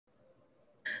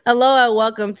Hello and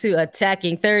welcome to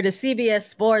Attacking Third, the CBS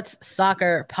Sports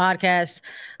Soccer Podcast.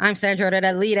 I'm Sandra and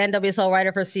Herrera, lead NWSL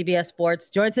writer for CBS Sports.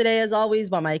 Joined today, as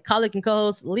always, by my colleague and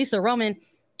co-host Lisa Roman,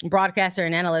 broadcaster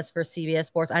and analyst for CBS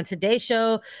Sports. On today's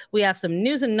show, we have some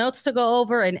news and notes to go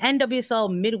over, an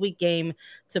NWSL midweek game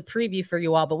to preview for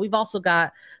you all, but we've also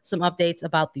got some updates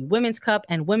about the Women's Cup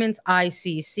and Women's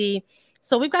ICC.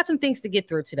 So we've got some things to get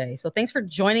through today. So thanks for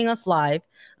joining us live.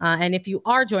 And if you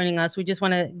are joining us, we just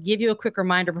want to give you a quick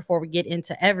reminder before we get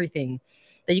into everything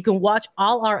that you can watch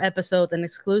all our episodes and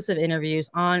exclusive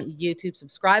interviews on YouTube.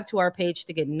 Subscribe to our page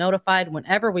to get notified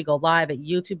whenever we go live at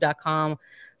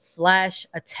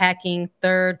youtube.com/attacking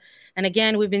third. And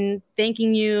again, we've been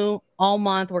thanking you all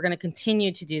month. We're going to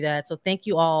continue to do that. So thank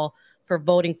you all for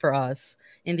voting for us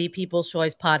in the People's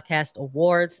Choice Podcast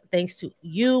Awards. Thanks to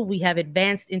you, we have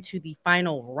advanced into the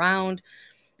final round.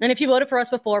 And if you voted for us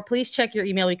before, please check your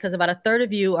email because about a third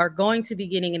of you are going to be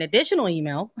getting an additional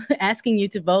email asking you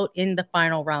to vote in the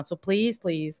final round. So please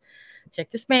check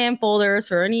your spam folders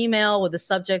for an email with the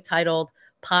subject titled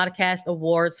Podcast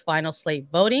Awards Final Slate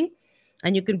Voting.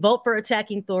 And you can vote for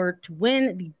Attacking Third to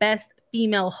win the best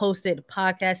female hosted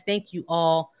podcast. Thank you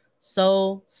all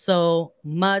so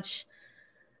much.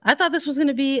 I thought this was going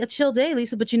to be a chill day,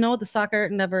 Lisa, but you know what? The soccer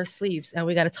never sleeps, and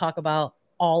we got to talk about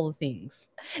all the things.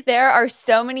 There are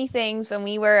so many things when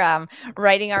we were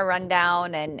writing our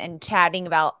rundown and chatting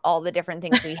about all the different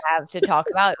things we have to talk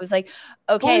about. It was like,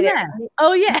 okay,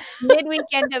 oh yeah. Midweek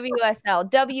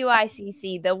NWSL,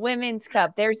 WICC, the Women's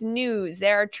Cup. There's news.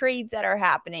 There are trades that are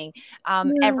happening.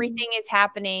 Everything is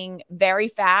happening very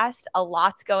fast. A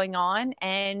lot's going on.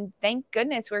 And thank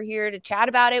goodness we're here to chat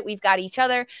about it. We've got each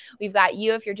other. We've got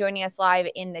you if you're joining us live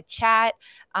in the chat.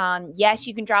 Yes,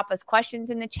 you can drop us questions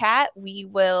in the chat. We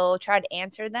will try to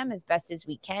answer them as best as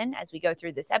we can as we go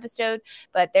through this episode.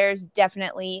 But there's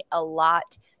definitely a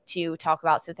lot to talk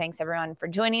about. So thanks everyone for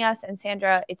joining us. And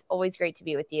Sandra, it's always great to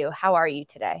be with you. How are you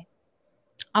today?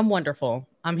 I'm wonderful.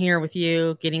 I'm here with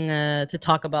you getting to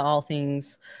talk about all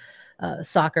things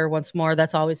soccer once more.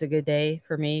 That's always a good day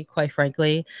for me, quite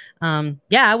frankly.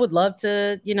 Yeah, I would love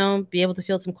to, be able to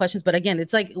field some questions. But again,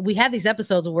 it's like we have these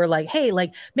episodes where we're like, hey,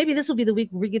 like maybe this will be the week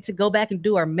where we get to go back and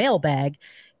do our mailbag.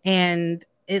 And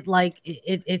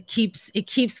it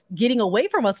keeps getting away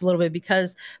from us a little bit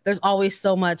because there's always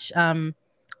so much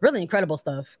really incredible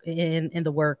stuff in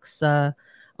the works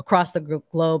across the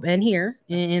globe and here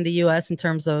in the U.S. in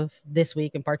terms of this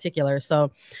week in particular.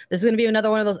 So this is going to be another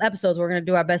one of those episodes. We're going to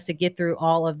do our best to get through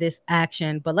all of this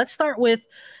action. But let's start with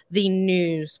the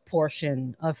news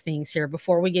portion of things here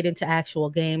before we get into actual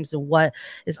games and what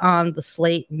is on the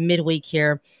slate midweek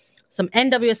here. Some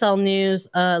NWSL news.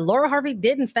 Laura Harvey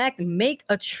did, in fact, make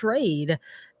a trade.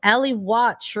 Allie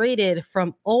Watt traded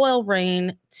from OL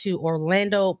Reign to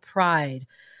Orlando Pride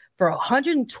for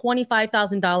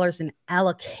 $125,000 in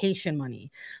allocation money.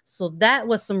 So that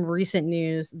was some recent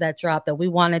news that dropped that we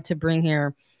wanted to bring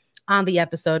here on the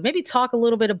episode. Maybe talk a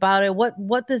little bit about it.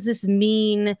 What does this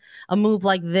mean, a move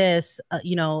like this?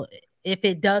 If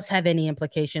it does have any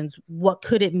implications, what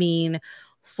could it mean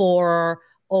for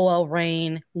OL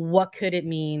Reign? What could it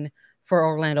mean for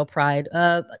Orlando Pride?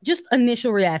 Just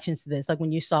initial reactions to this, like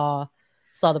when you saw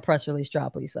the press release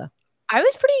drop, Lisa. I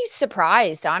was pretty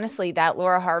surprised, honestly, that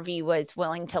Laura Harvey was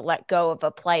willing to let go of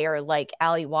a player like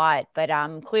Allie Watt. But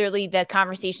clearly the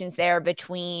conversations there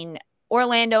between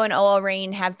Orlando and OL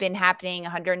Reign have been happening.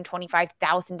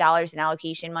 $125,000 in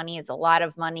allocation money is a lot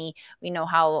of money. We know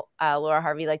how Laura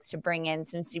Harvey likes to bring in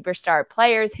some superstar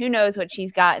players. Who knows what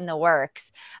she's got in the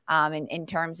works in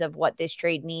terms of what this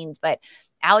trade means. But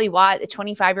Allie Watt, the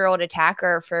 25-year-old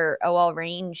attacker for OL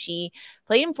Reign, she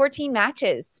played in 14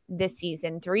 matches this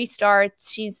season, 3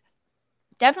 starts. She's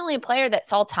definitely a player that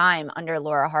saw time under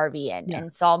Laura Harvey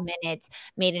and saw minutes,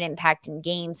 made an impact in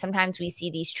games. Sometimes we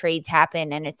see these trades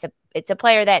happen and it's a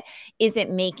player that isn't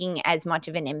making as much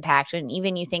of an impact. And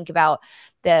even you think about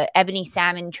the Ebony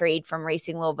Salmon trade from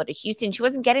Racing Louisville to Houston, she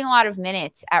wasn't getting a lot of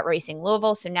minutes at Racing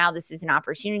Louisville. So now this is an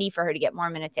opportunity for her to get more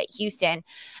minutes at Houston.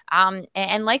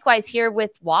 And likewise here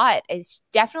with Watt, it's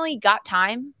definitely got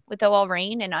time with OL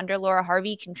Reign and under Laura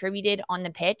Harvey contributed on the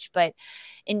pitch. But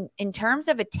in terms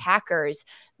of attackers,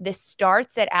 the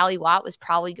starts that Allie Watt was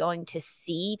probably going to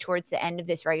see towards the end of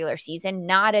this regular season,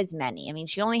 not as many. I mean,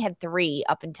 she only had 3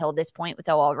 up until this point with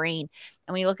OL Reign.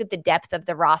 And when you look at the depth of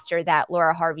the roster that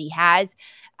Laura Harvey has,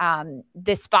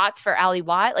 the spots for Allie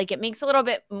Watt, like it makes a little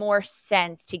bit more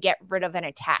sense to get rid of an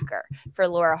attacker for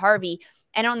Laura Harvey.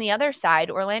 And on the other side,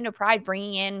 Orlando Pride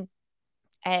bringing in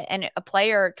a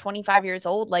player 25 years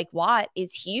old like Watt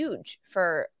is huge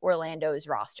for Orlando's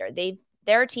roster. They've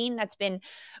they're a team that's been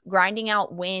grinding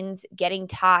out wins, getting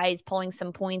ties, pulling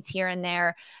some points here and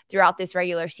there throughout this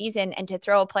regular season. And to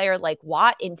throw a player like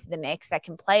Watt into the mix that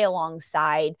can play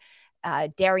alongside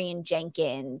Darian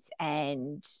Jenkins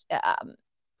and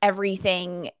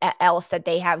everything else that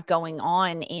they have going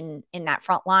on in that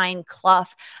front line, Clough,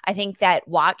 I think that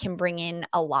Watt can bring in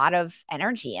a lot of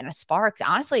energy and a spark.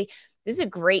 Honestly, this is a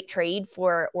great trade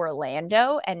for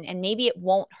Orlando, and maybe it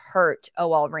won't hurt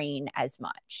OL Reign as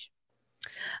much.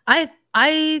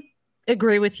 I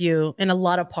agree with you in a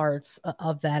lot of parts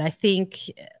of that. I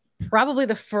think probably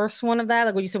the first one of that,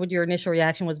 like what you said with your initial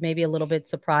reaction, was maybe a little bit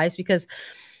surprised, because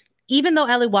even though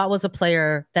Allie Watt was a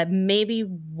player that maybe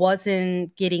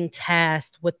wasn't getting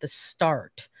tasked with the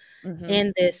start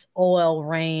in this OL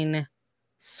Reign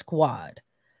squad,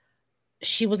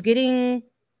 she was getting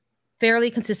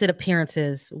fairly consistent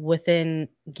appearances within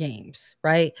games,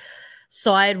 right?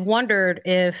 So I had wondered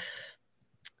if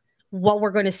what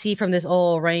we're going to see from this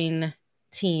OL Reign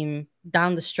team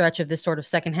down the stretch of this sort of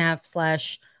second half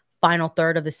 / final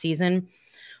third of the season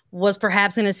was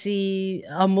perhaps going to see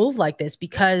a move like this,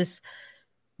 because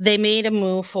they made a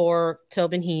move for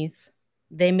Tobin Heath.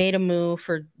 They made a move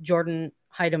for Jordan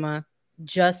Huitema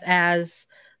just as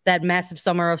that massive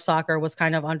summer of soccer was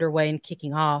kind of underway and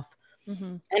kicking off.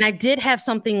 And I did have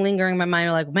something lingering in my mind,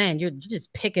 like, man, you're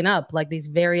just picking up like these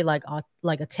very like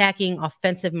attacking,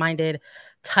 offensive minded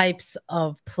types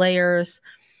of players.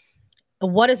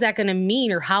 What is that going to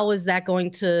mean, or how is that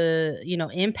going to,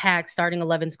 impact starting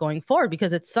 11s going forward?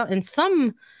 Because it's in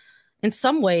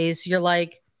some ways you're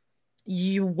like,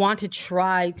 you want to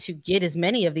try to get as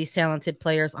many of these talented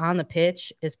players on the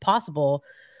pitch as possible.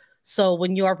 So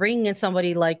when you are bringing in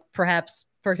somebody like, perhaps,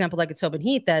 for example, like a Tobin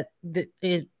Heath,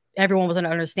 everyone was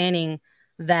understanding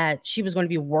that she was going to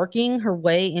be working her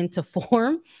way into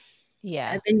form.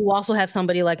 Yeah. And then you also have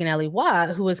somebody like an Allie Watt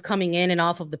who is coming in and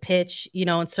off of the pitch,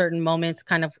 in certain moments,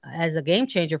 kind of as a game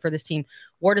changer for this team.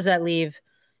 Where does that leave,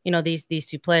 these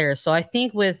two players? So I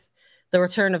think with the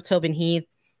return of Tobin Heath,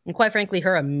 and quite frankly,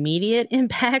 her immediate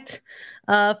impact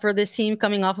for this team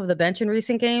coming off of the bench in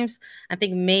recent games, I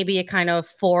think maybe it kind of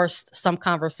forced some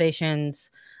conversations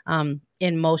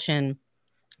in motion.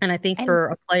 And I think for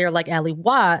a player like Allie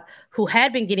Watt, who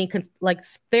had been getting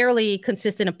fairly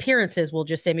consistent appearances, we'll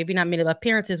just say, maybe not many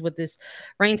appearances with this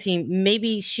Reign team,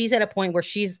 maybe she's at a point where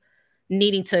she's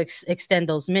needing to extend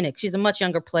those minutes. She's a much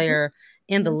younger player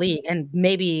in the league, and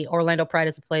maybe Orlando Pride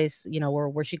is a place,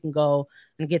 where she can go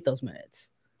and get those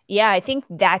minutes. Yeah, I think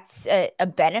that's a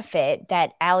benefit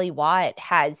that Allie Watt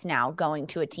has now going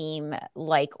to a team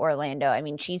like Orlando. I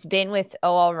mean, she's been with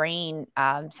OL Reign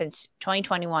since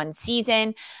 2021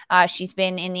 season. She's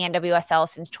been in the NWSL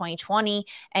since 2020.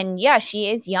 And yeah, she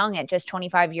is young at just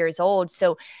 25 years old.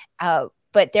 So,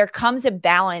 but there comes a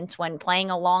balance when playing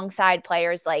alongside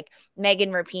players like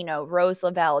Megan Rapinoe, Rose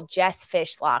Lavelle, Jess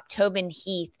Fishlock, Tobin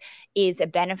Heath is a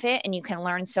benefit, and you can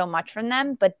learn so much from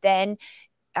them. But then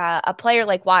a player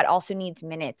like Watt also needs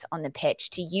minutes on the pitch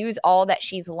to use all that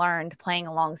she's learned playing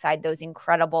alongside those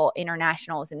incredible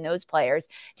internationals and those players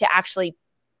to actually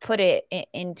put it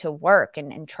into work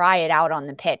and try it out on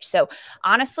the pitch. So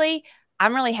honestly,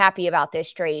 I'm really happy about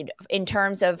this trade in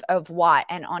terms of Watt,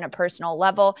 and on a personal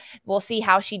level, we'll see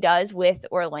how she does with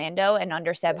Orlando and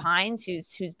under Seb Hines,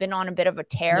 who's been on a bit of a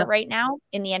tear right now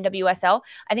in the NWSL.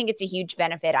 I think it's a huge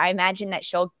benefit. I imagine that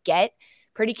she'll get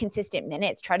pretty consistent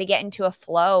minutes, try to get into a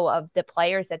flow of the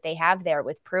players that they have there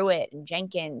with Pruitt and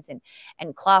Jenkins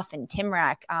and Clough and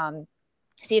Timrak.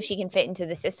 See if she can fit into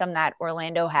the system that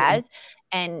Orlando has.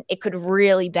 And it could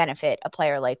really benefit a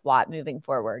player like Watt moving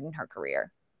forward in her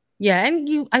career. Yeah,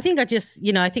 and I think I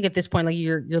think at this point, like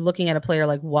you're looking at a player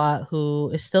like Watt, who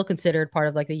is still considered part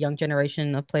of like the young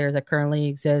generation of players that currently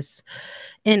exists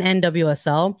in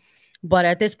NWSL. But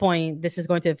at this point, this is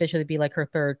going to officially be like her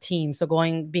third team. So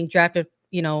being drafted,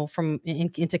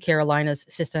 into Carolina's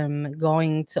system,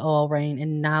 going to OL Reign,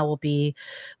 and now will be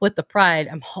with the Pride.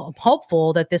 I'm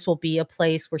hopeful that this will be a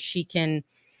place where she can,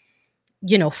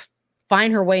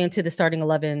 find her way into the starting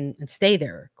 11 and stay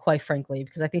there, quite frankly,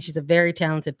 because I think she's a very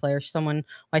talented player. She's someone who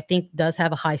I think does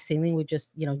have a high ceiling. We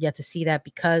just, yet to see that,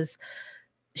 because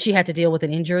she had to deal with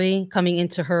an injury coming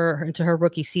into her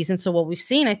rookie season. So what we've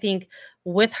seen, I think,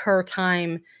 with her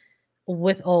time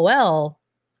with OL,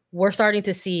 we're starting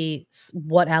to see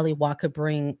what Allie Watt could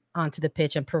bring onto the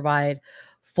pitch and provide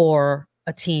for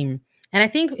a team. And I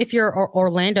think if you're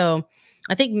Orlando,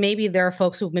 I think maybe there are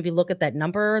folks who maybe look at that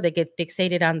number, they get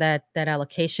fixated on that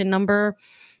allocation number,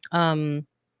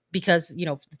 because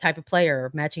the type of player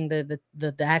matching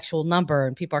the actual number,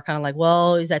 and people are kind of like,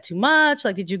 well, is that too much?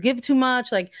 Like, did you give too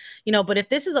much? Like, but if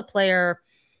this is a player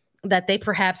that they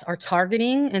perhaps are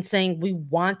targeting and saying, we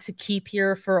want to keep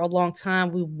here for a long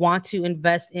time. We want to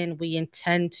invest in, we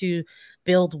intend to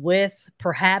build with,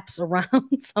 perhaps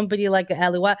around somebody like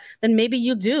Ali Watt, then maybe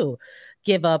you do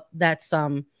give up that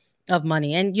sum of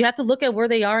money. And you have to look at where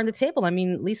they are in the table. I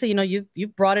mean, Lisa, you know,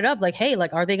 you've brought it up, like, hey,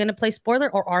 like, are they going to play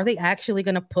spoiler, or are they actually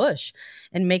going to push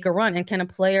and make a run? And can a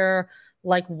player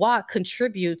like Watt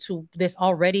contribute to this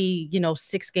already, you know,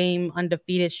 6-game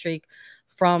undefeated streak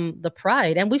from the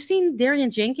Pride? And we've seen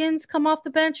Darian Jenkins come off the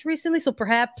bench recently. So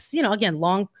perhaps, you know, again,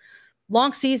 long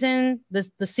season.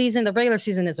 The regular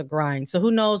season is a grind. So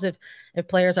who knows if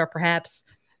players are perhaps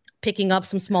picking up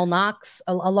some small knocks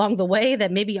along the way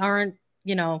that maybe aren't,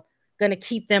 you know, going to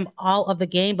keep them out of the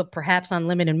game, but perhaps on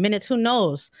limited minutes. Who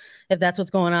knows if that's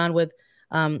what's going on with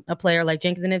a player like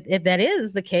Jenkins. And if that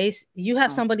is the case, you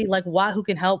have somebody like Watt who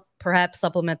can help perhaps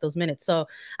supplement those minutes. So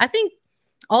I think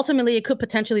ultimately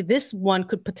this one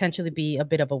could potentially be a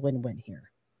bit of a win-win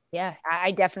here. Yeah,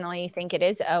 I definitely think it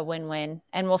is a win-win.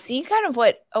 And we'll see kind of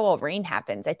what OL Reign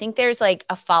happens. I think there's like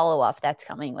a follow-up that's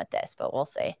coming with this, but we'll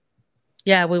see.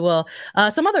 Yeah, we will.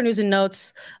 Some other news and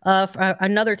notes for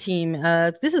another team.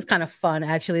 This is kind of fun,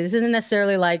 actually. This isn't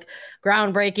necessarily like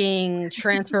groundbreaking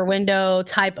transfer window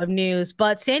type of news,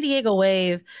 but San Diego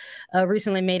Wave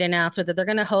recently made an announcement that they're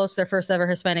going to host their first ever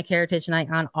Hispanic Heritage Night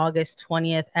on August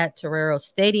 20th at Herrera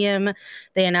Stadium.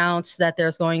 They announced that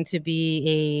there's going to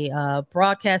be a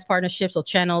broadcast partnership. So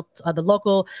the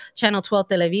local Channel 12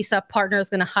 Televisa partner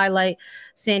is going to highlight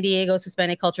San Diego's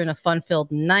Hispanic culture in a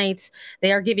fun-filled night.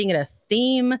 They are giving it a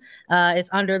theme. It's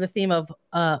under the theme of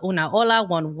Una Ola,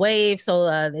 One Wave.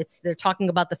 So they're talking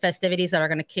about the festivities that are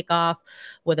going to kick off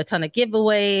with a ton of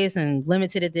giveaways and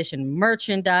limited edition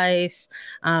merchandise.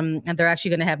 And they're actually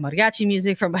going to have mariachi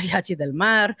music from Mariachi del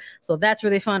Mar. So that's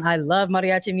really fun. I love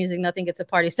mariachi music. Nothing gets a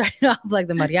party started off like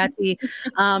the mariachi.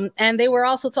 And they were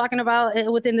also talking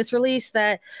about within this release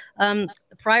that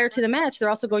prior to the match, they're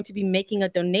also going to be making a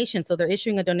donation. So they're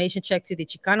issuing a donation check to the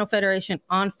Chicano Federation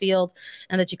on field.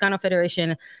 And the Chicano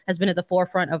Federation has been at the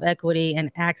forefront of equity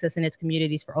and access in its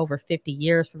communities for over 50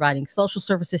 years, providing social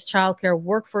services, childcare,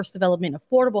 workforce development,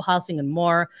 affordable housing, and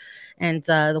more. And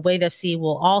the Wave FC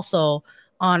will also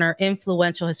honor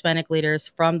influential Hispanic leaders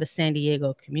from the San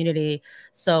Diego community.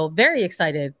 So very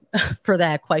excited for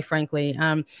that, quite frankly.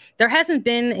 There hasn't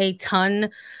been a ton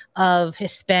of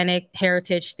Hispanic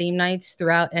heritage theme nights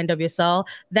throughout NWSL.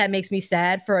 That makes me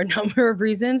sad for a number of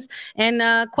reasons.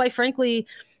 And quite frankly,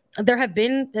 there have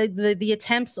been the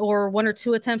attempts, or one or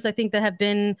two attempts, I think, that have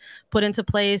been put into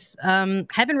place,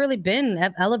 haven't really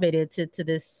been elevated to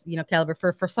this, you know, caliber.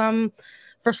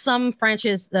 For some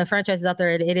franchises out there,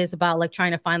 it is about like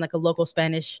trying to find like a local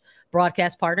Spanish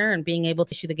broadcast partner and being able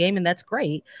to issue the game, and that's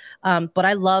great. But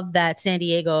I love that San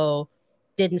Diego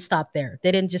didn't stop there.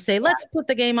 They didn't just say, let's put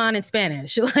the game on in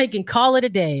Spanish, like, and call it a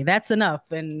day. That's enough.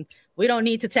 And we don't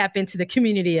need to tap into the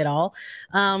community at all.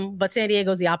 But San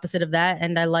Diego's the opposite of that.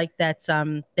 And I like that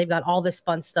they've got all this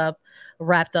fun stuff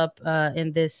wrapped up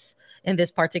in this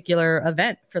particular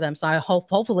event for them. So I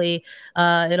hopefully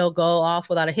it'll go off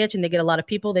without a hitch and they get a lot of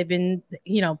people. They've been,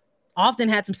 you know, often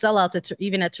had some sellouts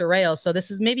even at Torreo. So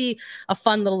this is maybe a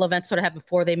fun little event sort of have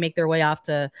before they make their way off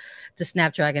to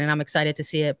Snapdragon. And I'm excited to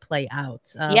see it play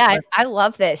out. I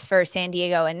love this for San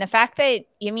Diego. And the fact that,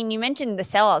 I mean, you mentioned the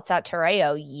sellouts at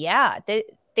Torreo. Yeah,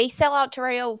 they sell out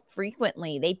Torreo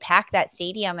frequently. They pack that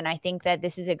stadium. And I think that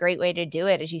this is a great way to do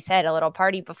it. As you said, a little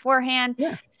party beforehand,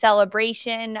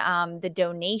 celebration, the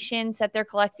donations that they're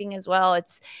collecting as well.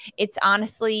 It's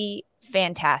honestly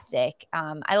fantastic.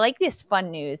 I like this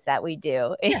fun news that we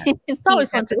do. Yeah, it's always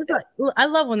fun. I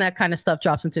love when that kind of stuff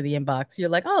drops into the inbox. You're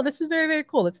like, oh, this is very, very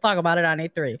cool. Let's talk about it on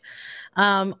A3.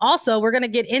 Also, we're gonna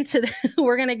get into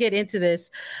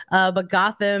this, but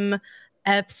Gotham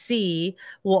FC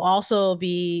will also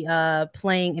be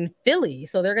playing in Philly,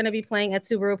 so they're going to be playing at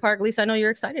Subaru Park. Lisa, I know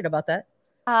you're excited about that.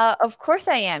 Of course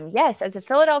I am. Yes. As a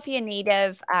Philadelphia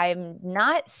native, I'm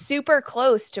not super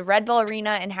close to Red Bull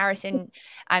Arena in Harrison.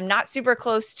 I'm not super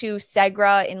close to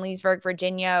Segra in Leesburg,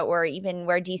 Virginia, or even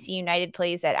where DC United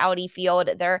plays at Audi Field.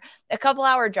 They're a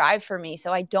couple-hour drive for me,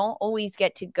 so I don't always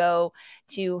get to go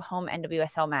to home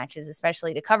NWSL matches,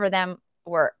 especially to cover them,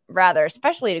 or rather,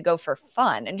 especially to go for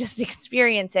fun and just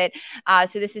experience it.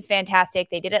 So this is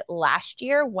fantastic. They did it last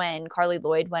year when Carly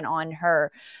Lloyd went on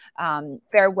her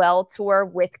farewell tour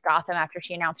with Gotham after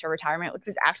she announced her retirement, which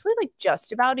was actually like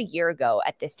just about a year ago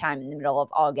at this time in the middle of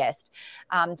August.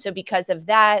 So because of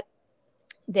that,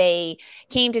 They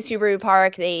came to Subaru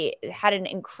Park. They had an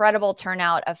incredible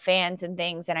turnout of fans and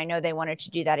things, and I know they wanted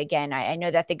to do that again. I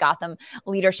know that the Gotham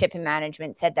leadership and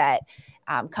management said that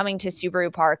coming to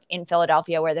Subaru Park in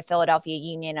Philadelphia, where the Philadelphia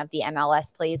Union of the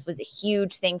MLS plays, was a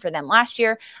huge thing for them last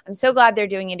year. I'm so glad they're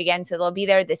doing it again, so they'll be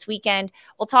there this weekend.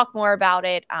 We'll talk more about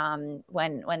it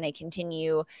when they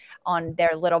continue on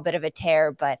their little bit of a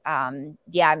tear, but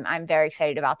yeah, I'm very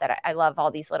excited about that. I love all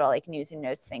these little like news and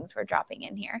notes things we're dropping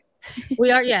in here. We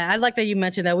are, yeah. I like that you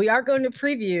mentioned that we are going to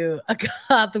preview a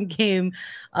Gotham game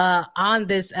on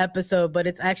this episode, but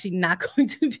it's actually not going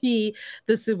to be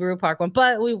the Subaru Park one.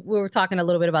 But we were talking a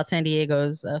little bit about San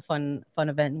Diego's fun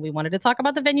event, and we wanted to talk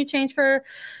about the venue change for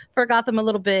Gotham a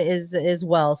little bit as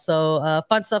well. So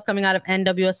fun stuff coming out of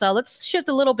NWSL. Let's shift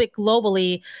a little bit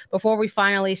globally before we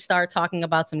finally start talking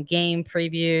about some game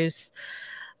previews.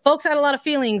 Folks had a lot of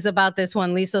feelings about this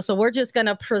one, Lisa, so we're just going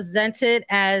to present it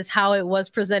as how it was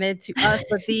presented to us.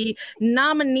 But the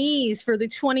nominees for the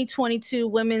 2022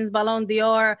 Women's Ballon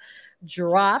d'Or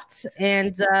dropped,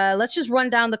 and let's just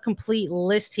run down the complete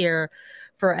list here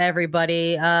for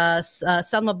everybody.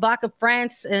 Selma Bach of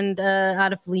France and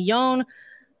out of Lyon.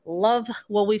 Love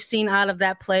what we've seen out of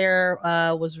that player.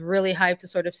 Was really hyped to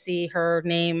sort of see her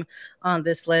name on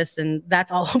this list, and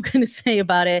that's all I'm going to say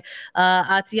about it.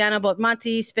 Atiana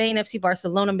Botmanti, Spain, FC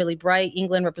Barcelona. Millie Bright,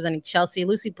 England, representing Chelsea.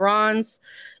 Lucy Bronze,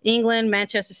 England,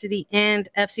 Manchester City, and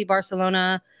FC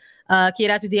Barcelona.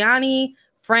 Kiratu Diani,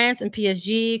 France and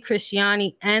PSG.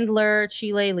 Christiane Endler,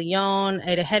 Chile, Lyon.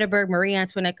 Ada Hederberg, Marie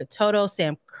Antoinette Katoto,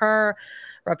 Sam Kerr,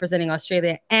 representing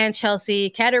Australia and Chelsea.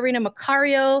 Katerina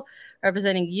Macario,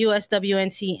 representing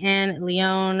USWNT and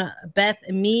Lyon. Beth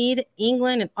Mead,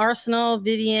 England and Arsenal.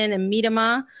 Vivian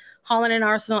Miedema, Holland and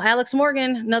Arsenal. Alex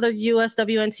Morgan, another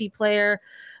USWNT player.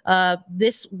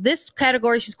 This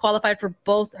category, she's qualified for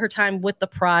both her time with the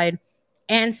Pride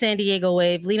and San Diego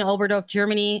Wave. Lena Oberdorf,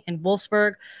 Germany and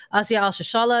Wolfsburg. Asia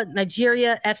Al-Shashala,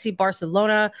 Nigeria, FC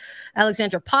Barcelona.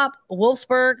 Alexandra Pop,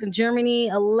 Wolfsburg, Germany.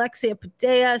 Alexia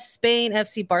Padilla, Spain,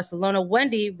 FC Barcelona.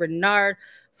 Wendy Renard,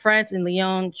 France and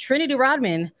Lyon. Trinity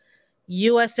Rodman,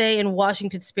 USA and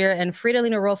Washington Spirit. And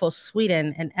Fridolina Rolfo,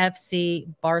 Sweden and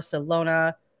FC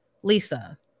Barcelona.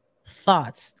 Lisa,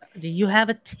 thoughts? Do you have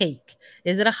a take?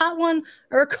 Is it a hot one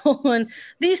or a cold one?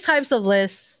 These types of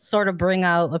lists sort of bring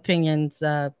out opinions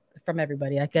from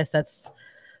everybody. I guess that's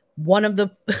one of the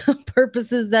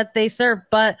purposes that they serve.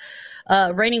 But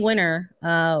reigning winner,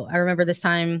 I remember this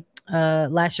time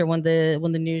last year when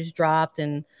the news dropped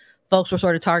and folks were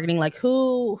sort of targeting like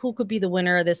who could be the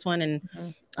winner of this one.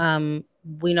 And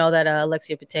we know that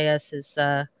Alexia Putellas is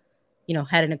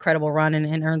had an incredible run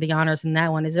and earned the honors in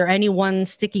that one. Is there anyone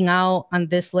sticking out on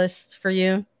this list for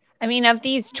you? I mean, of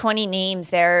these 20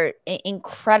 names, they're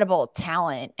incredible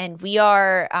talent. And we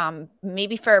are,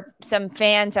 maybe for some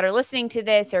fans that are listening to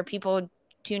this or people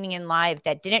tuning in live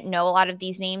that didn't know a lot of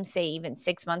these names, say even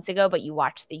 6 months ago, but you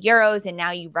watched the Euros and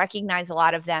now you recognize a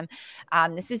lot of them.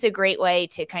 This is a great way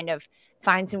to kind of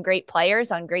find some great players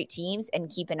on great teams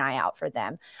and keep an eye out for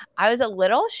them. I was a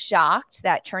little shocked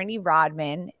that Trinity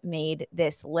Rodman made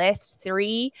this list.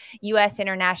 3 U.S.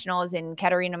 internationals in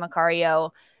Katerina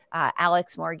Macario,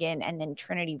 Alex Morgan, and then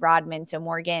Trinity Rodman. So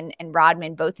Morgan and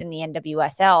Rodman both in the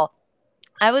NWSL.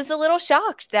 I was a little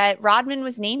shocked that Rodman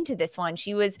was named to this one.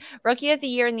 She was Rookie of the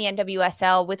Year in the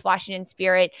NWSL with Washington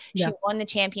Spirit. She won the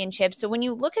championship. So when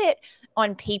you look at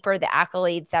on paper the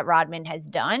accolades that Rodman has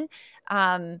done,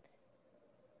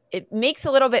 it makes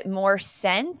a little bit more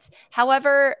sense.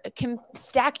 However,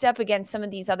 stacked up against some of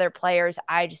these other players,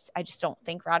 I just don't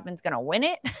think Rodman's going to win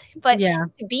it. But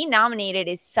to be nominated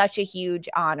is such a huge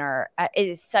honor. It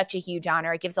is such a huge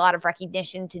honor. It gives a lot of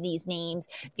recognition to these names,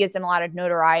 gives them a lot of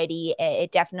notoriety.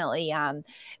 It definitely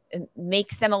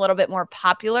makes them a little bit more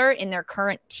popular in their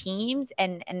current teams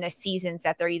and the seasons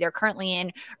that they're either currently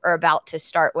in or about to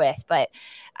start with. But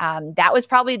that was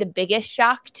probably the biggest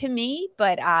shock to me,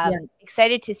 but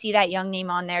excited to see that young name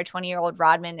on there, 20-year-old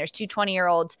Rodman. There's 2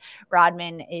 20-year-olds.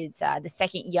 Rodman is the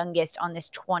second youngest on this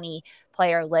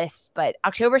 20-player list. But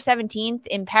October 17th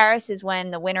in Paris is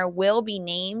when the winner will be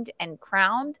named and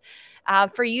crowned.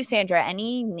 For you, Sandra,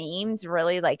 any names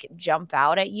really like jump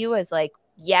out at you as like,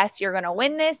 yes, you're going to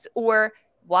win this, or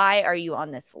why are you on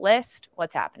this list?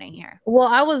 What's happening here? Well,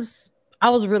 I was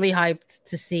really hyped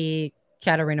to see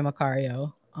Katerina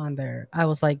Macario on there. I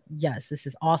was like, yes, this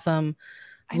is awesome.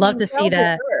 Love to see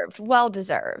that. Well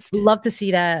deserved. Love to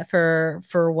see that for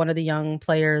one of the young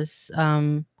players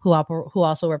who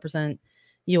also represent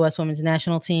U.S. Women's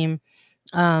National Team.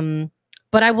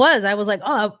 But I was like,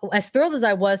 oh, as thrilled as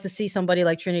I was to see somebody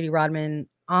like Trinity Rodman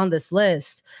on this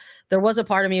list, there was a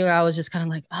part of me where I was just kind of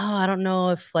like, oh, I don't know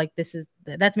if like this is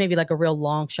that's maybe like a real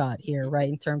long shot here, right?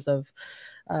 In terms of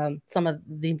some of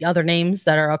the other names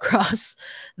that are across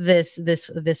this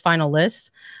final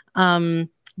list.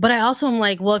 But I also am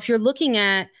like, well, if you're looking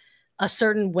at a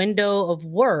certain window of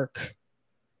work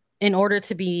in order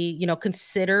to be,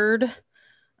 considered,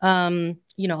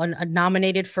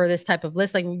 nominated for this type of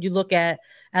list, like you look at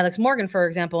Alex Morgan, for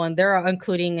example, and they're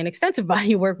including an extensive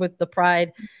body of work with the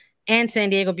Pride and San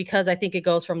Diego, because I think it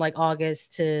goes from like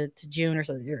August to June or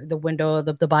so, the window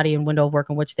of the body and window of work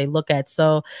in which they look at.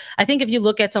 So I think if you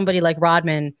look at somebody like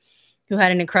Rodman, who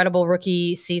had an incredible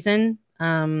rookie season,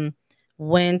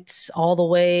 went all the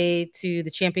way to the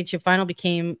championship final,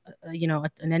 became, an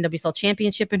NWSL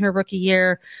championship in her rookie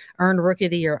year, earned Rookie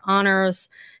of the Year honors,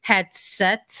 had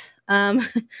set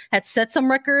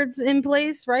some records in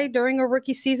place, right, during a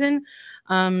rookie season.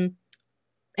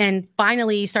 And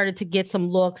finally started to get some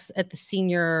looks at the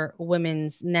senior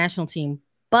women's national team.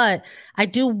 But I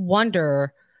do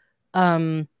wonder,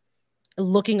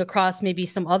 looking across maybe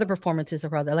some other performances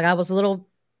across there, like I was a little,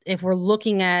 if we're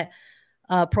looking at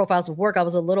profiles of work, I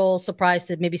was a little surprised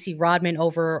to maybe see Rodman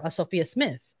over Sophia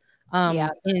Smith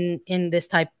in this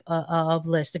type of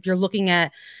list. If you're looking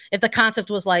at, if the concept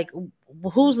was like,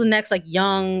 who's the next like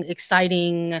young,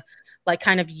 exciting, like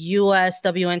kind of US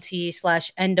WNT /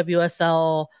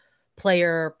 NWSL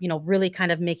player, really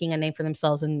kind of making a name for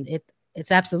themselves. And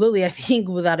it's absolutely, I think,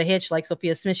 without a hitch, like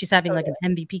Sophia Smith. She's having like an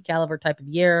MVP caliber type of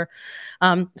year.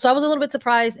 So I was a little bit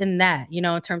surprised in that,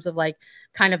 in terms of like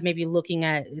kind of maybe looking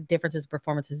at differences in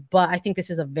performances. But I think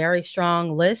this is a very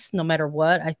strong list, no matter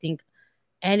what. I think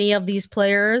any of these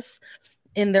players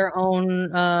in their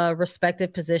own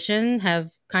respective position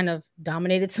have kind of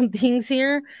dominated some things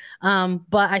here.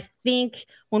 But I think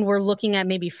when we're looking at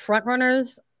maybe front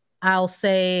runners, I'll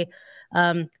say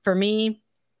for me,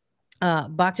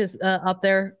 Bach is up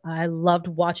there. I loved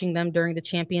watching them during the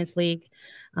Champions League.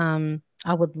 I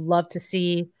would love to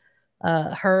see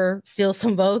her steal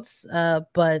some votes,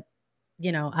 but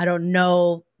I don't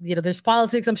know. There's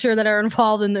politics, I'm sure, that are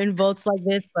involved in votes like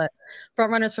this. But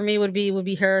front runners for me would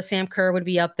be her. Sam Kerr would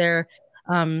be up there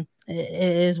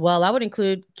as well. I would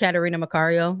include Katerina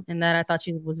Macario in that. I thought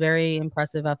she was very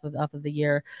impressive off of the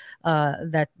year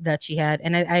that she had.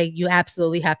 And you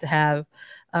absolutely have to have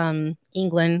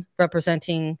England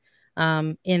representing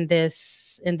in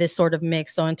this sort of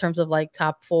mix. So in terms of like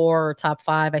top 4 or top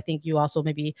 5, I think you also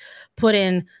maybe put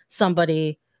in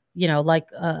somebody, like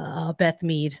Beth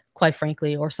Mead, quite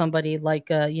frankly, or somebody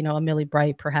like a Millie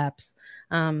Bright, perhaps.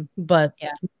 But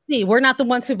yeah, see, we're not the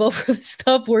ones who vote for this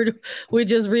stuff. We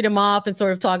just read them off and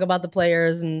sort of talk about the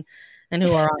players and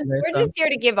who are on there. We're just here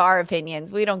to give our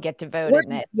opinions. We don't get to vote in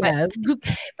this. Yeah.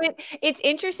 But it's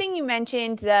interesting you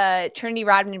mentioned the Trinity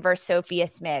Rodman versus Sophia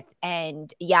Smith.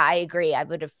 And yeah, I agree. I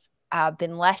would have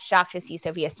been less shocked to see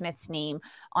Sophia Smith's name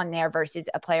on there versus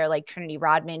a player like Trinity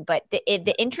Rodman. But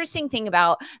the interesting thing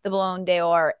about the Ballon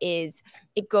d'Or is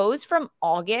it goes from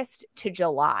August to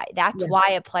July. That's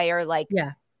why a player like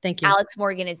thank you, Alex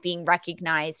Morgan is being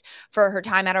recognized for her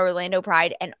time at Orlando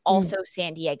Pride and also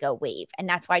San Diego Wave. And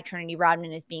that's why Trinity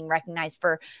Rodman is being recognized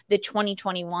for the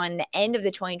 2021, the end of the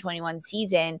 2021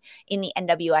 season in the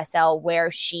NWSL,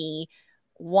 where she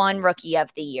won Rookie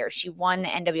of the Year. She won the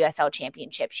NWSL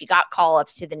championship. She got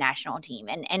call-ups to the national team.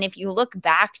 And if you look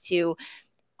back to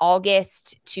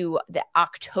August to the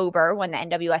October when the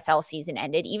NWSL season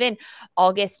ended, even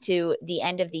August to the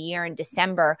end of the year in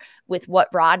December, with what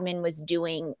Rodman was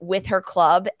doing with her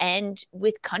club and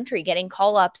with country, getting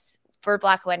call-ups for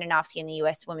Vlatko Andonovski and the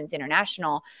U.S. Women's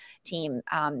International team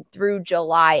through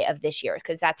July of this year,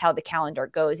 because that's how the calendar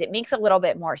goes. It makes a little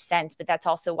bit more sense, but that's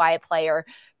also why a player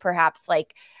perhaps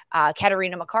like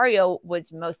Katerina Macario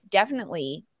was most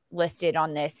definitely listed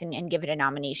on this and give it a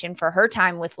nomination for her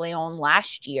time with Lyon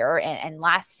last year and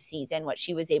last season, what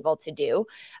she was able to do.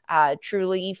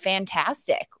 Truly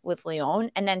fantastic with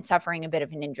Lyon, and then suffering a bit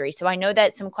of an injury. So I know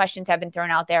that some questions have been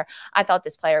thrown out there. I thought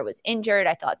this player was injured.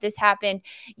 I thought this happened.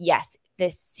 Yes,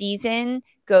 this season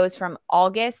goes from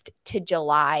August to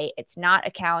July. It's not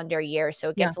a calendar year, so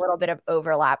it gets a little bit of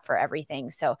overlap for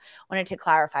everything. So wanted to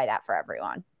clarify that for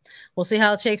everyone. We'll see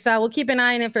how it shakes out. We'll keep an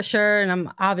eye on it for sure. And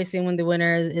I'm obviously, when the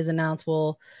winner is announced,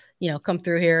 we'll, come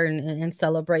through here and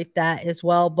celebrate that as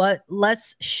well. But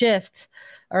let's shift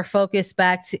our focus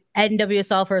back to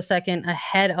NWSL for a second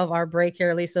ahead of our break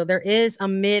here, Lisa. There is a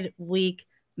midweek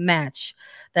match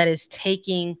that is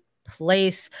taking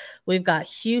place. We've got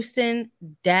Houston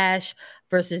Dash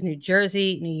versus New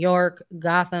Jersey, New York,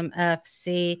 Gotham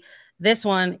FC. This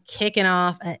one kicking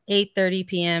off at 8:30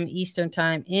 p.m. Eastern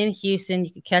time in Houston.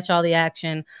 You can catch all the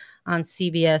action on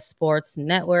CBS Sports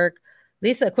Network.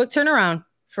 Lisa, quick turnaround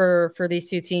for these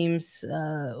two teams.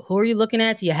 Who are you looking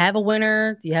at? Do you have a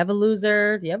winner? Do you have a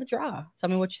loser? Do you have a draw? Tell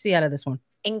me what you see out of this one.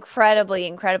 Incredibly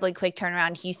quick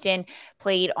turnaround. Houston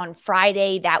played on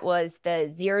Friday. That was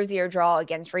the 0-0 draw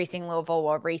against Racing Louisville,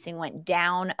 while Racing went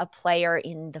down a player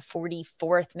in the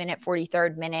 44th minute,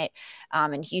 43rd minute.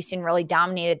 And Houston really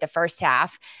dominated the first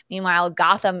half. Meanwhile,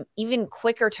 Gotham, even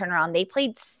quicker turnaround. They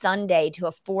played Sunday to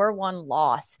a 4-1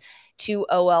 loss to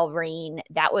OL Reign.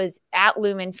 That was at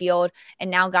Lumen Field, and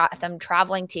now Gotham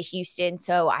traveling to Houston.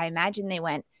 So I imagine they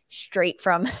went straight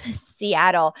from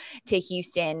Seattle to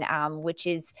Houston,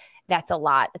 that's a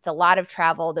lot. It's a lot of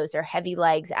travel. Those are heavy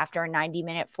legs after a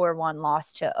 90-minute 4-1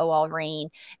 loss to OL Reign.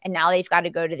 And now they've got to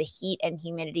go to the heat and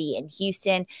humidity in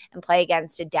Houston and play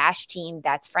against a Dash team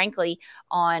that's frankly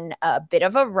on a bit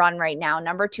of a run right now.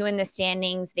 Number 2 in the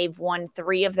standings. They've won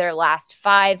 3 of their last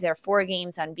 5. They're 4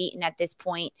 games unbeaten at this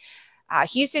point.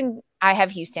 Houston, I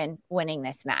have Houston winning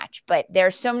this match, but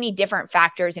there's so many different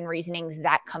factors and reasonings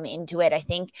that come into it. I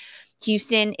think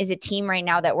Houston is a team right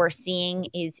now that we're seeing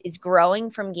is growing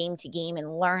from game to game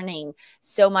and learning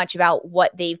so much about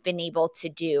what they've been able to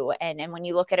do. And when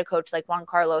you look at a coach like Juan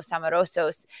Carlos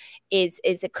Amorosos, is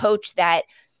a coach that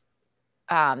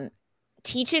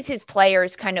teaches his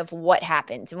players kind of what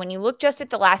happens. And when you look just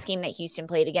at the last game that Houston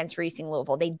played against Racing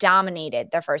Louisville, they dominated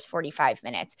the first 45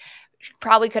 minutes.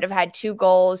 Probably could have had 2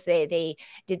 goals. They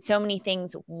did so many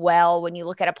things well. When you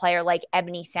look at a player like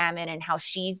Ebony Salmon and how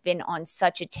she's been on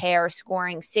such a tear,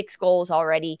 scoring 6 goals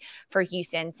already for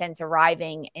Houston since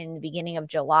arriving in the beginning of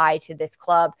July to this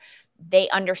club, they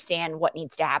understand what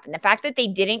needs to happen. The fact that they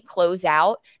didn't close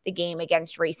out the game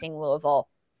against Racing Louisville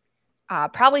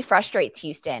probably frustrates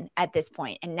Houston at this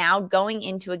point. And now going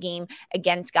into a game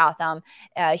against Gotham,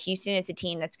 Houston is a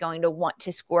team that's going to want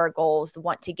to score goals,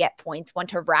 want to get points, want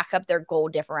to rack up their goal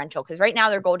differential. Because right now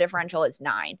their goal differential is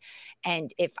 9.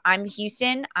 And if I'm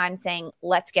Houston, I'm saying,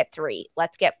 let's get 3.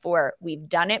 Let's get 4. We've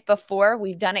done it before.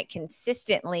 We've done it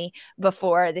consistently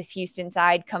before, this Houston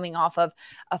side coming off of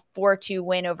a 4-2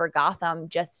 win over Gotham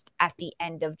just at the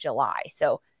end of July.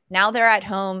 So now they're at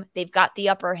home. They've got the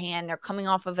upper hand. They're coming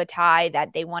off of a tie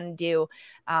that they want to do.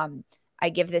 I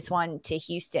give this one to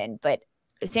Houston. But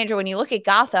Sandra, when you look at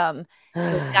Gotham,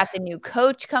 they've got the new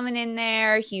coach coming in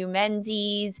there, Hugh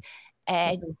Menzies.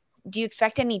 Do you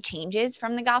expect any changes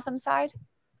from the Gotham side?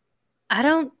 I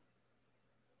don't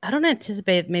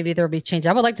anticipate maybe there'll be change.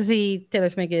 I would like to see Taylor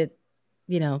Smith get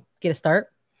a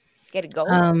start. Get a goal.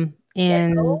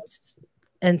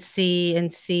 And see a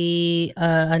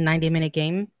 90-minute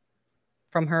game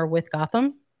from her with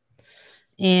Gotham.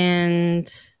 And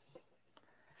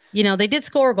they did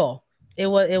score a goal. It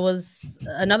was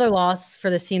another loss for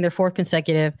this team, their 4th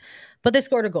consecutive, but they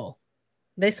scored a goal.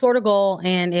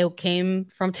 And it came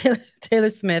from Taylor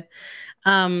Smith.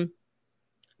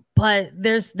 But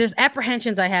there's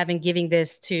apprehensions I have in giving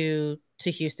this to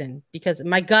Houston, because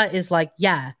my gut is like,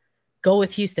 yeah, go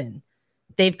with Houston.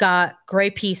 They've got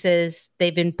great pieces.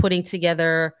 They've been putting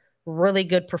together really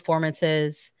good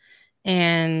performances.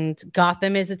 And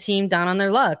Gotham is a team down on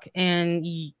their luck. And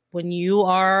when you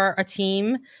are a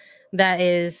team that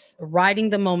is riding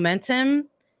the momentum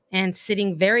and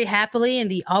sitting very happily in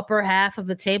the upper half of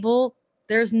the table,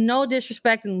 there's no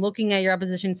disrespect in looking at your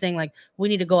opposition saying, like, we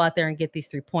need to go out there and get these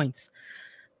 3 points.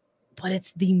 But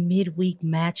it's the midweek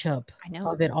matchup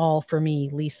of it all for me,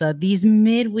 Lisa. These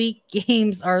midweek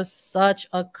games are such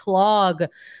a clog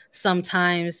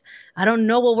sometimes. I don't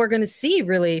know what we're going to see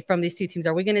really from these two teams.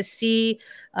 Are we going to see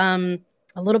a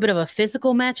little bit of a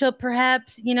physical matchup,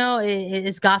 perhaps?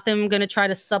 Is Gotham going to try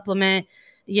to supplement,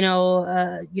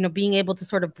 being able to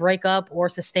sort of break up or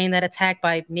sustain that attack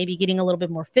by maybe getting a little bit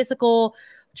more physical,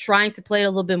 trying to play it a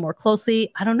little bit more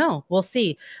closely? I don't know. We'll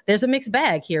see. There's a mixed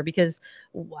bag here, because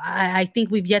I think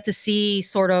we've yet to see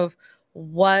sort of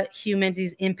what Hugh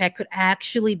Menzies' impact could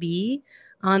actually be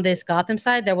on this Gotham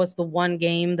side. There was the one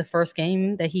game, the first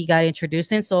game that he got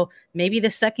introduced in. So maybe the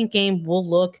second game will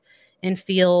look and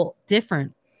feel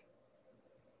different.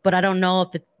 But I don't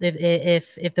know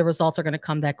if the results are going to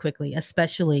come that quickly,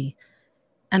 especially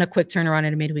and a quick turnaround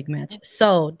in a midweek match.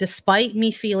 So despite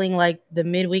me feeling like the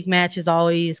midweek match is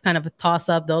always kind of a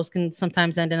toss-up, those can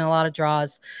sometimes end in a lot of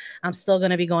draws, I'm still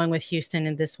going to be going with Houston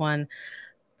in this one.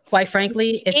 Quite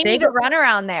frankly, if they run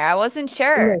around there, I wasn't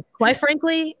sure. Quite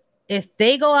frankly, if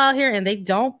they go out here and they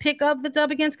don't pick up the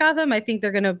dub against Gotham, I think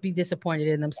they're going to be disappointed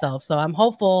in themselves. So I'm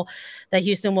hopeful that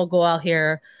Houston will go out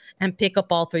here and pick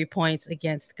up all 3 points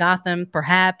against Gotham,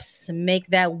 perhaps make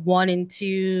that 1 and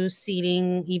 2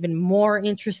 seeding even more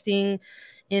interesting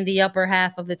in the upper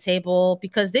half of the table,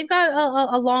 because they've got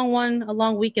a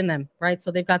long week in them, right? So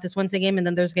they've got this Wednesday game, and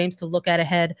then there's games to look at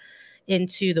ahead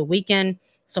into the weekend.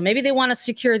 So maybe they want to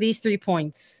secure these 3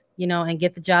 points, you know, and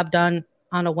get the job done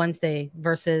on a Wednesday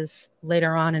versus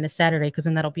later on in a Saturday, because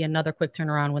then that'll be another quick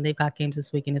turnaround when they've got games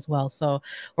this weekend as well. So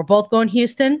we're both going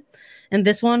Houston, and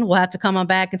this one we'll have to come on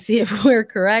back and see if we're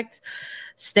correct.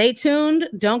 Stay tuned.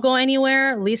 Don't go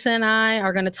anywhere. Lisa and I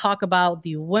are going to talk about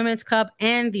the Women's Cup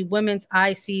and the Women's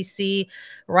ICC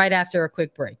right after a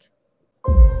quick break.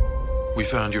 We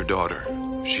found your daughter.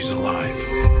 She's alive.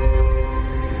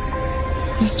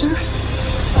 Mister?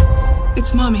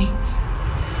 It's Mommy.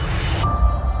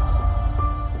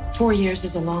 4 years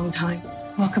is a long time.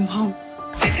 Welcome home.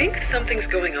 I think something's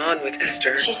going on with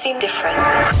Esther. She seemed different.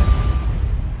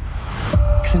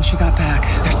 Since she got back,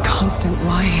 there's constant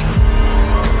lying.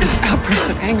 Outbursts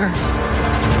of anger.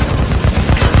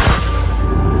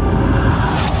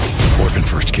 Orphan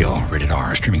First Kill, rated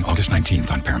R, streaming August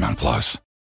 19th on Paramount Plus.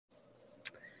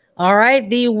 All right,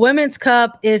 the Women's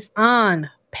Cup is on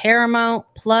Paramount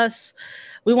Plus.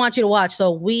 We want you to watch. So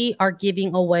we are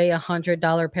giving away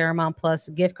 $100 Paramount Plus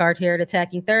gift card here at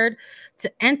Attacking Third.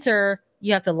 To enter,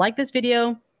 you have to like this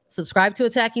video, subscribe to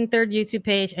Attacking Third YouTube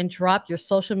page, and drop your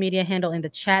social media handle in the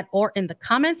chat or in the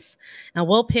comments, and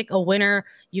we'll pick a winner.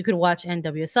 You could watch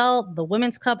NWSL, the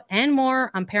Women's Cup, and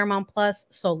more on Paramount Plus.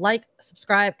 So like,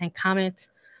 subscribe, and comment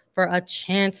for a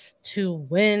chance to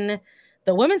win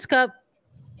the Women's Cup.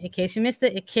 In case you missed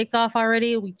it, it kicked off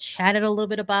already. We chatted a little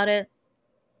bit about it.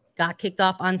 Got kicked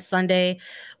off on Sunday.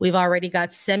 We've already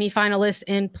got semifinalists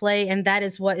in play, and that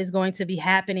is what is going to be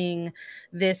happening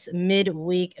this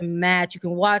midweek match. You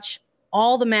can watch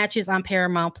all the matches on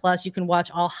Paramount Plus. You can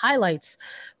watch all highlights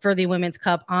for the Women's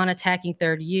Cup on Attacking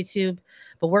Third YouTube.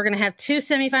 But we're going to have 2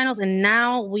 semifinals, and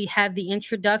now we have the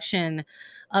introduction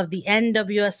of the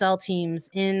NWSL teams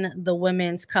in the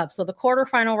Women's Cup. So the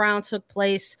quarterfinal round took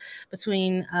place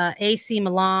between AC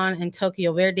Milan and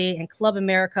Tokyo Verde, and Club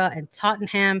America and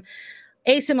Tottenham.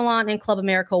 AC Milan and Club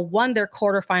America won their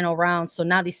quarterfinal round, so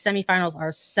now the semifinals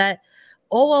are set.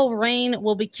 OL Reign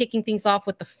will be kicking things off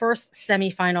with the first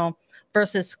semifinal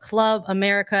versus Club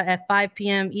America at 5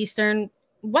 p.m. Eastern.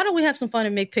 Why don't we have some fun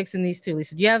and make picks in these two,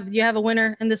 Lisa? Do you have a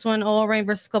winner in this one, OL Reign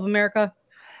versus Club America?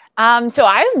 So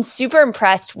I'm super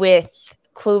impressed with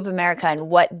Club America and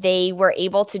what they were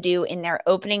able to do in their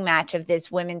opening match of this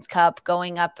Women's Cup,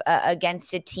 going up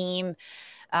against a team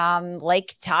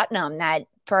like Tottenham that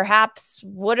perhaps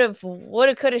woulda,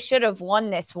 coulda, should have won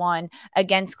this one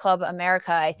against Club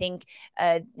America. I think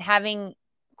having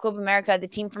Club America, the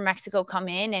team from Mexico, come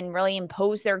in and really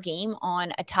impose their game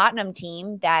on a Tottenham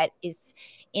team that is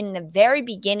in the very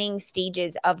beginning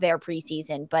stages of their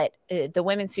preseason, but the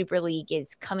Women's Super League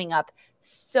is coming up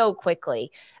so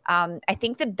quickly. I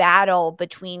think the battle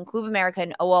between Club America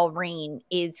and OL Reign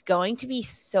is going to be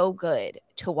so good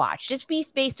to watch, just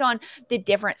based on the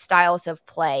different styles of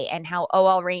play and how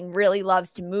OL Reign really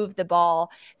loves to move the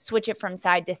ball, switch it from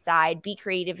side to side, be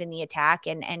creative in the attack.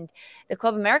 And the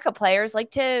Club America players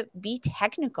like to be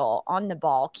technical on the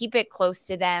ball, keep it close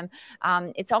to them.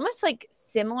 It's almost like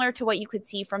similar to what you could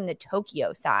see from the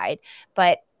Tokyo side,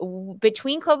 but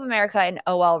between Club America and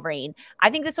OL Reign,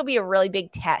 I think this will be a really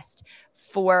big test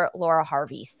for Laura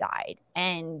Harvey's side.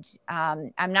 And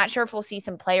I'm not sure if we'll see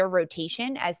some player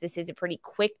rotation, as this is a pretty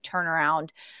quick turnaround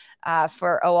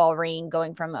for OL Reign,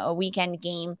 going from a weekend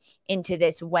game into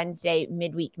this Wednesday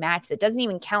midweek match that doesn't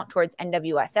even count towards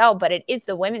NWSL, but it is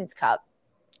the Women's Cup.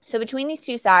 So between these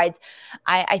two sides,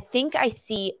 I think I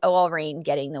see OL Reign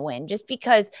getting the win, just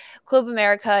because Club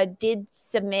America did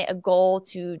submit a goal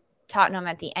to Tottenham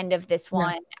at the end of this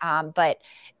one. Yeah. But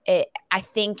I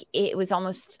think it was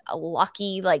almost a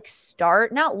lucky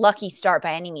start, not lucky start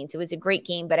by any means. It was a great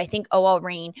game, but I think OL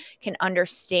Reign can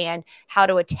understand how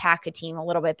to attack a team a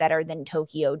little bit better than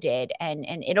Tokyo did. And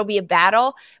it'll be a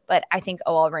battle, but I think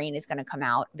OL Reign is going to come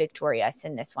out victorious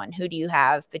in this one. Who do you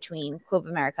have between Club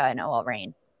America and OL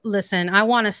Reign? Listen, I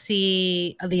want to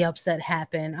see the upset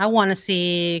happen. I want to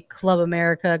see Club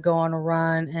America go on a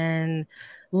run and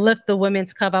lift the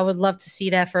Women's Cup. I would love to see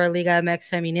that for a Liga MX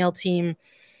Femenil team.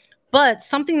 But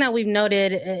something that we've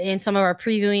noted in some of our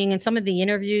previewing and some of the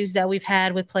interviews that we've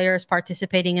had with players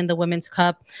participating in the Women's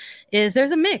Cup is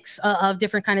there's a mix of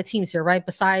different kind of teams here, right?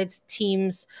 Besides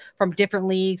teams from different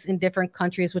leagues in different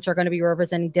countries, which are going to be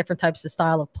representing different types of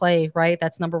style of play, right?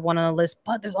 That's number one on the list.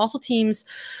 But there's also teams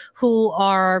who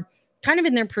are kind of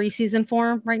in their preseason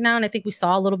form right now. And I think we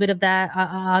saw a little bit of that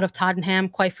out of Tottenham,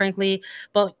 quite frankly.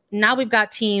 But now we've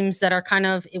got teams that are kind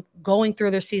of going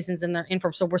through their seasons and they're in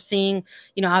form. So we're seeing,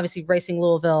 obviously Racing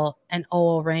Louisville and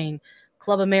OL Reign.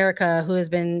 Club America, who has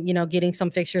been, getting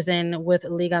some fixtures in with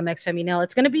Liga MX Femenil.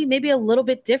 It's going to be maybe a little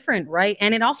bit different, right?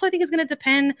 And it also, I think, is going to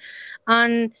depend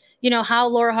on, how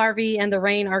Laura Harvey and the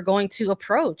Reign are going to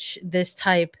approach this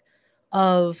type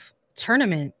of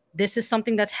tournament. This is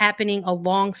something that's happening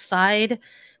alongside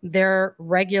their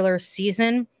regular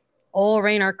season. All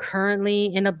Reign are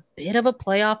currently in a bit of a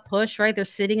playoff push, right? They're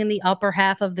sitting in the upper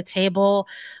half of the table,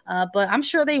 but I'm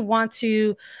sure they want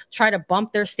to try to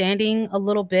bump their standing a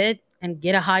little bit and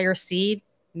get a higher seed,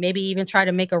 maybe even try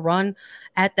to make a run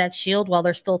at that shield while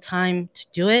there's still time to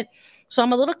do it. So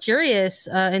I'm a little curious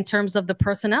in terms of the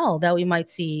personnel that we might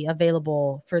see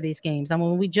available for these games. I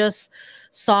mean, we just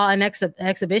saw an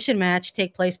exhibition match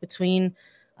take place between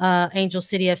Angel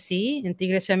City FC and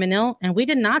Tigres Femenil, and we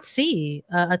did not see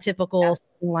a typical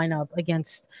lineup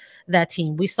against that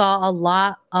team. We saw a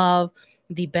lot of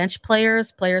the bench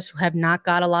players who have not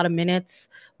got a lot of minutes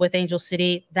with Angel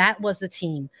City. That was the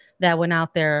team that went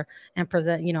out there and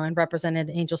represented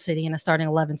Angel City in a starting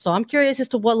 11. So I'm curious as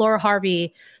to what Laura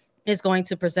Harvey is going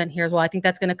to present here as well. I think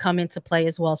that's going to come into play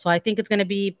as well. So I think it's going to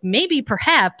be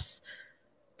perhaps,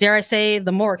 dare I say,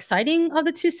 the more exciting of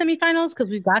the two semifinals, because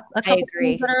we've got a couple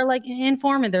teams that are like in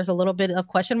form and there's a little bit of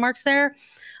question marks there.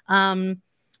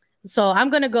 So I'm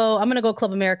gonna go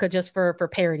Club America just for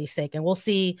parity's sake, and we'll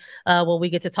see what we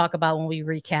get to talk about when we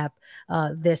recap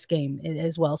this game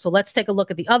as well. So let's take a look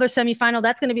at the other semifinal.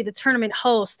 That's going to be the tournament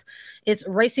host. It's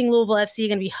Racing Louisville FC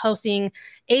going to be hosting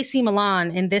AC Milan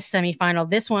in this semifinal.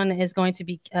 This one is going to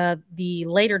be the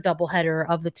later doubleheader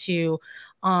of the two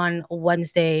on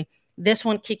Wednesday. This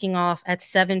one kicking off at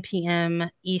 7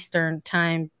 p.m. Eastern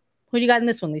time. Who do you got in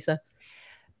this one, Lisa?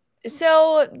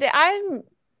 So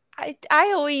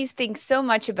I always think so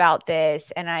much about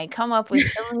this, and I come up with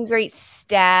so many great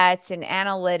stats and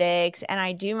analytics, and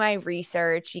I do my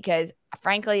research because,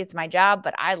 frankly, it's my job,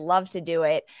 but I love to do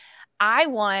it. I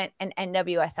want an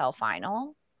NWSL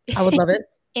final. I would love it.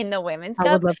 In the Women's Cup.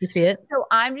 I would love to see it. So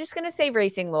I'm just going to say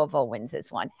Racing Louisville wins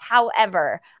this one.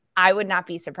 However, I would not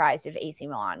be surprised if AC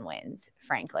Milan wins,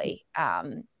 frankly.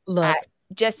 Look,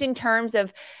 just in terms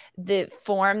of the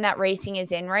form that Racing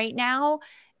is in right now,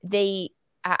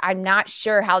 I'm not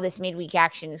sure how this midweek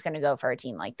action is going to go for a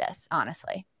team like this,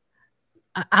 honestly.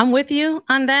 I'm with you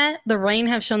on that. The Reign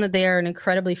have shown that they are an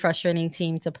incredibly frustrating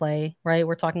team to play, right?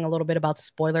 We're talking a little bit about the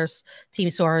spoilers,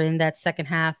 teams who are in that second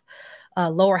half,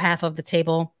 lower half of the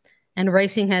table. And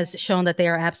Racing has shown that they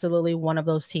are absolutely one of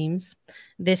those teams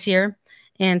this year.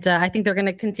 And I think they're going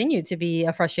to continue to be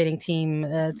a frustrating team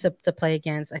to play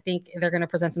against. I think they're going to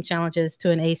present some challenges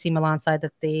to an AC Milan side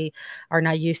that they are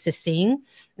not used to seeing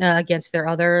against their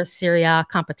other Serie A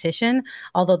competition.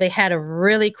 Although they had a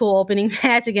really cool opening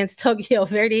match against Tokyo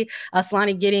Verdy,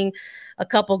 Aslani getting a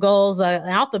couple goals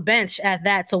out the bench at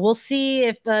that. So we'll see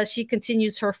if she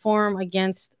continues her form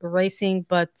against Racing.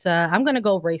 But I'm going to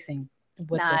go Racing.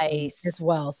 Nice as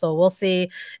well. So we'll see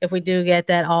if we do get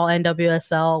that all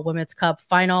NWSL Women's Cup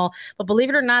final. But believe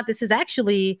it or not, this is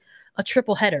actually a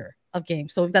triple header of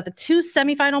games. So we've got the two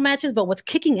semifinal matches, but what's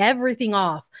kicking everything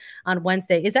off on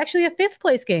Wednesday is actually a fifth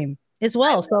place game as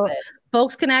well. So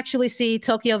folks can actually see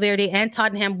Tokyo Verdy and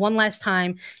Tottenham one last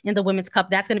time in the Women's Cup.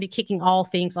 That's going to be kicking all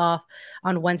things off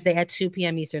on Wednesday at 2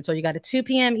 p.m. Eastern. So you got a 2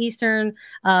 p.m. Eastern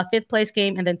fifth place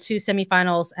game and then two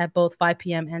semifinals at both 5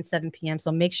 p.m. and 7 p.m.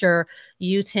 So make sure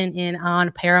you tune in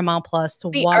on Paramount Plus to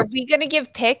watch. Are we going to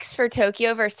give picks for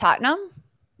Tokyo versus Tottenham?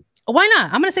 Why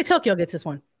not? I'm going to say Tokyo gets this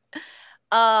one.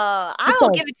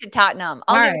 I'll give it to Tottenham.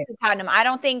 I'll give it to Tottenham. I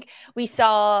don't think we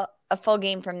saw a full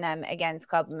game from them against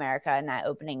Club America in that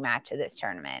opening match of this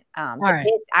tournament.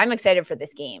 I'm excited for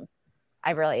this game.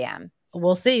 I really am.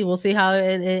 We'll see. We'll see how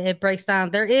it breaks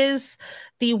down. There is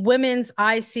the women's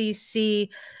ICC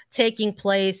taking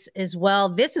place as well.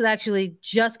 This is actually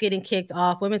just getting kicked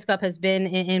off. Women's Cup has been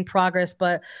in progress,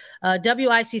 but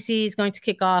WICC is going to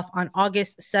kick off on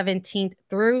August 17th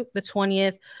through the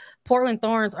 20th. Portland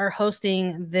Thorns are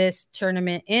hosting this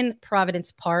tournament in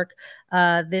Providence Park.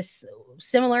 This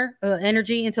similar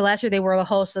energy into last year. They were the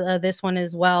host of this one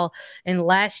as well in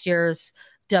last year's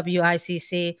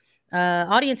WICC.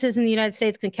 Audiences in the United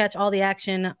States can catch all the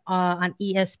action on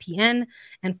ESPN,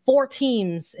 and 4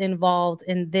 teams involved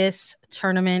in this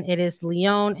tournament. It is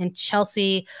Lyon and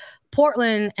Chelsea,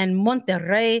 Portland and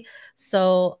Monterrey.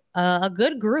 So a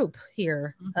good group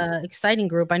here, exciting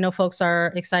group. I know folks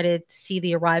are excited to see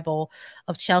the arrival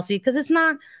of Chelsea because it's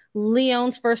not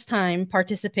Lyon's first time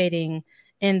participating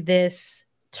in this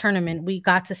tournament. We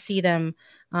got to see them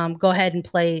go ahead and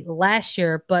play last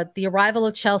year, but the arrival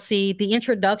of Chelsea, the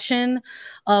introduction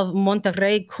of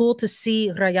Monterrey, cool to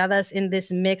see Rayadas in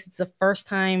this mix. It's the first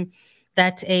time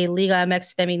that a Liga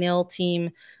MX Femenil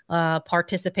team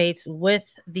participates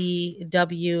with the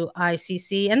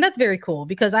WICC. And that's very cool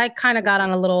because I kind of got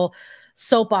on a little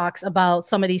soapbox about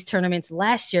some of these tournaments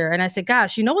last year. And I said,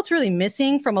 gosh, you know what's really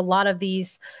missing from a lot of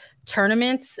these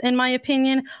tournaments, in my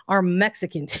opinion, are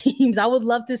Mexican teams. I would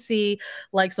love to see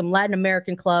like some Latin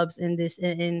American clubs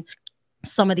in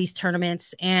some of these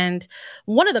tournaments. And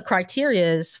one of the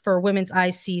criterias for women's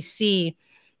ICC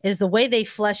is the way they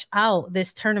flesh out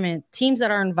this tournament. Teams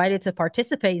that are invited to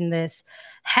participate in this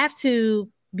have to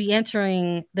be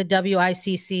entering the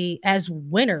WICC as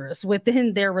winners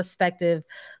within their respective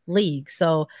leagues.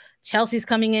 So Chelsea's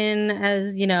coming in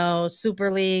as,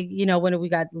 Super League, when we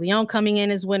got Lyon coming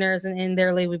in as winners in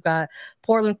their league, we've got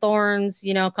Portland Thorns,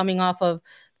 coming off of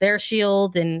their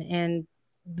shield, and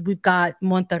we've got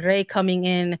Monterrey coming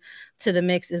in to the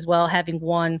mix as well, having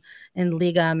won in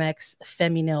Liga MX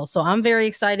Femenil. So I'm very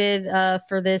excited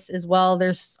for this as well.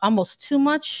 There's almost too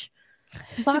much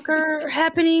soccer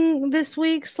happening this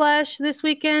week / this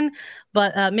weekend,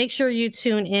 but make sure you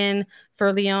tune in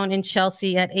for Lyon and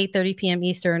Chelsea at 8:30 p.m.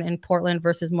 Eastern and Portland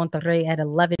versus Monterrey at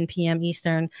 11 p.m.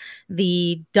 Eastern.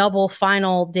 The double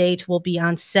final date will be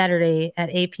on Saturday at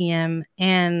 8 p.m.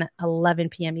 and 11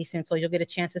 p.m. Eastern, so you'll get a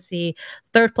chance to see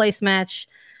third place match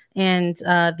and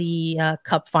the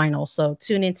cup final. So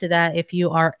tune into that if you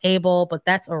are able. But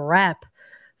that's a wrap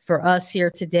for us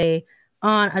here today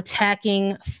on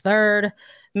Attacking Third.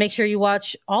 Make sure you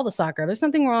watch all the soccer. There's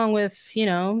nothing wrong with,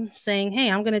 saying, hey,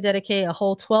 I'm going to dedicate a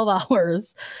whole 12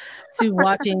 hours to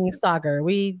watching soccer.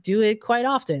 We do it quite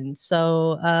often.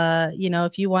 So,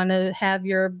 if you want to have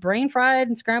your brain fried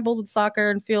and scrambled with soccer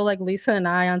and feel like Lisa and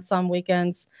I on some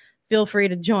weekends, feel free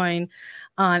to join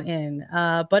on in.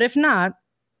 But if not,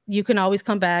 you can always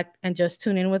come back and just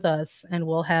tune in with us and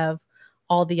we'll have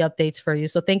all the updates for you.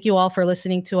 So thank you all for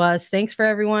listening to us. Thanks for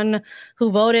everyone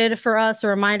who voted for us. A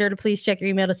reminder to please check your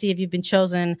email to see if you've been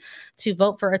chosen to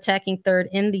vote for Attacking Third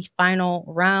in the final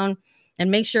round. And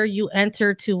make sure you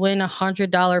enter to win a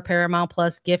 $100 Paramount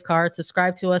Plus gift card.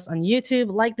 Subscribe to us on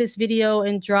YouTube, like this video,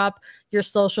 and drop your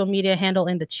social media handle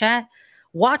in the chat.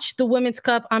 Watch the Women's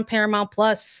Cup on Paramount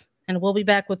Plus. And we'll be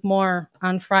back with more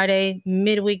on Friday.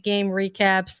 Midweek game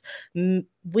recaps,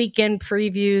 weekend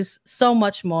previews, so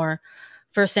much more.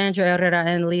 For Sandra, Herrera,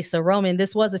 and Lisa Roman,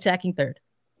 this was Attacking Third.